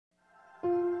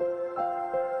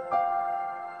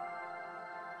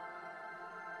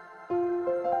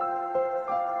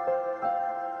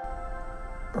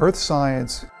Earth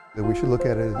science, that we should look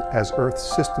at it as Earth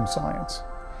system science,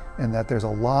 and that there's a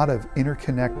lot of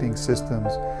interconnecting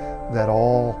systems that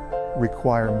all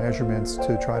require measurements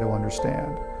to try to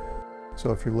understand.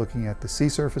 So if you're looking at the sea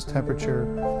surface temperature,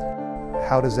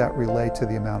 how does that relate to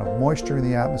the amount of moisture in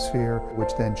the atmosphere,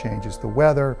 which then changes the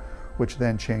weather, which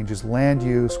then changes land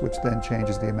use, which then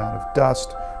changes the amount of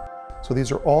dust. So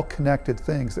these are all connected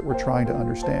things that we're trying to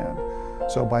understand.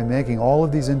 So by making all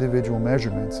of these individual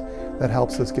measurements, that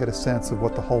helps us get a sense of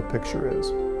what the whole picture is.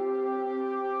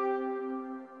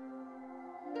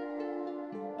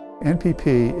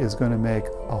 NPP is going to make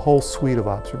a whole suite of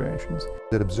observations.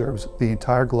 It observes the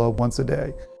entire globe once a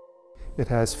day. It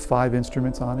has 5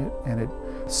 instruments on it, and it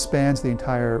spans the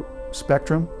entire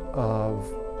spectrum of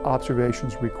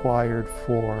observations required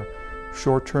for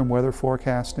short-term weather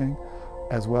forecasting,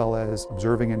 as well as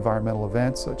observing environmental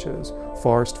events such as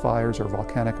forest fires or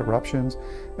volcanic eruptions,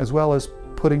 as well as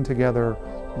putting together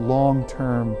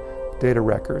long-term data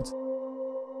records.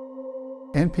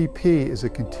 NPP is a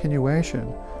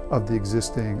continuation of the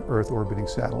existing Earth orbiting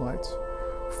satellites.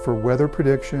 For weather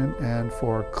prediction and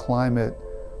for climate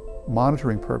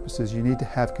monitoring purposes, you need to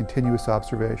have continuous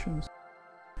observations.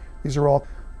 These are all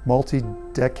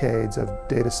multi-decades of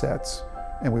data sets,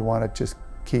 and we want to just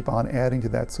keep on adding to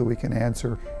that so we can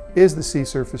answer, is the sea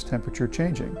surface temperature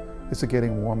changing? Is it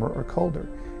getting warmer or colder?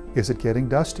 Is it getting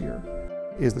dustier?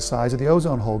 Is the size of the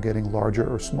ozone hole getting larger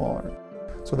or smaller?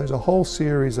 So there's a whole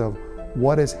series of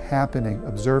what is happening,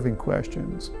 observing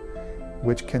questions,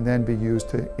 which can then be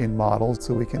used in models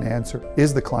so we can answer,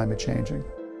 is the climate changing?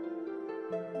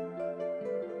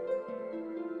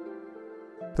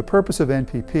 The purpose of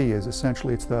NPP is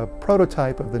essentially, it's the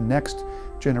prototype of the next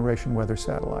generation weather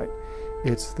satellite.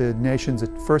 It's the nation's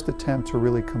first attempt to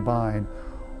really combine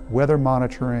weather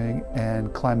monitoring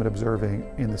and climate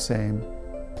observing in the same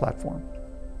platform.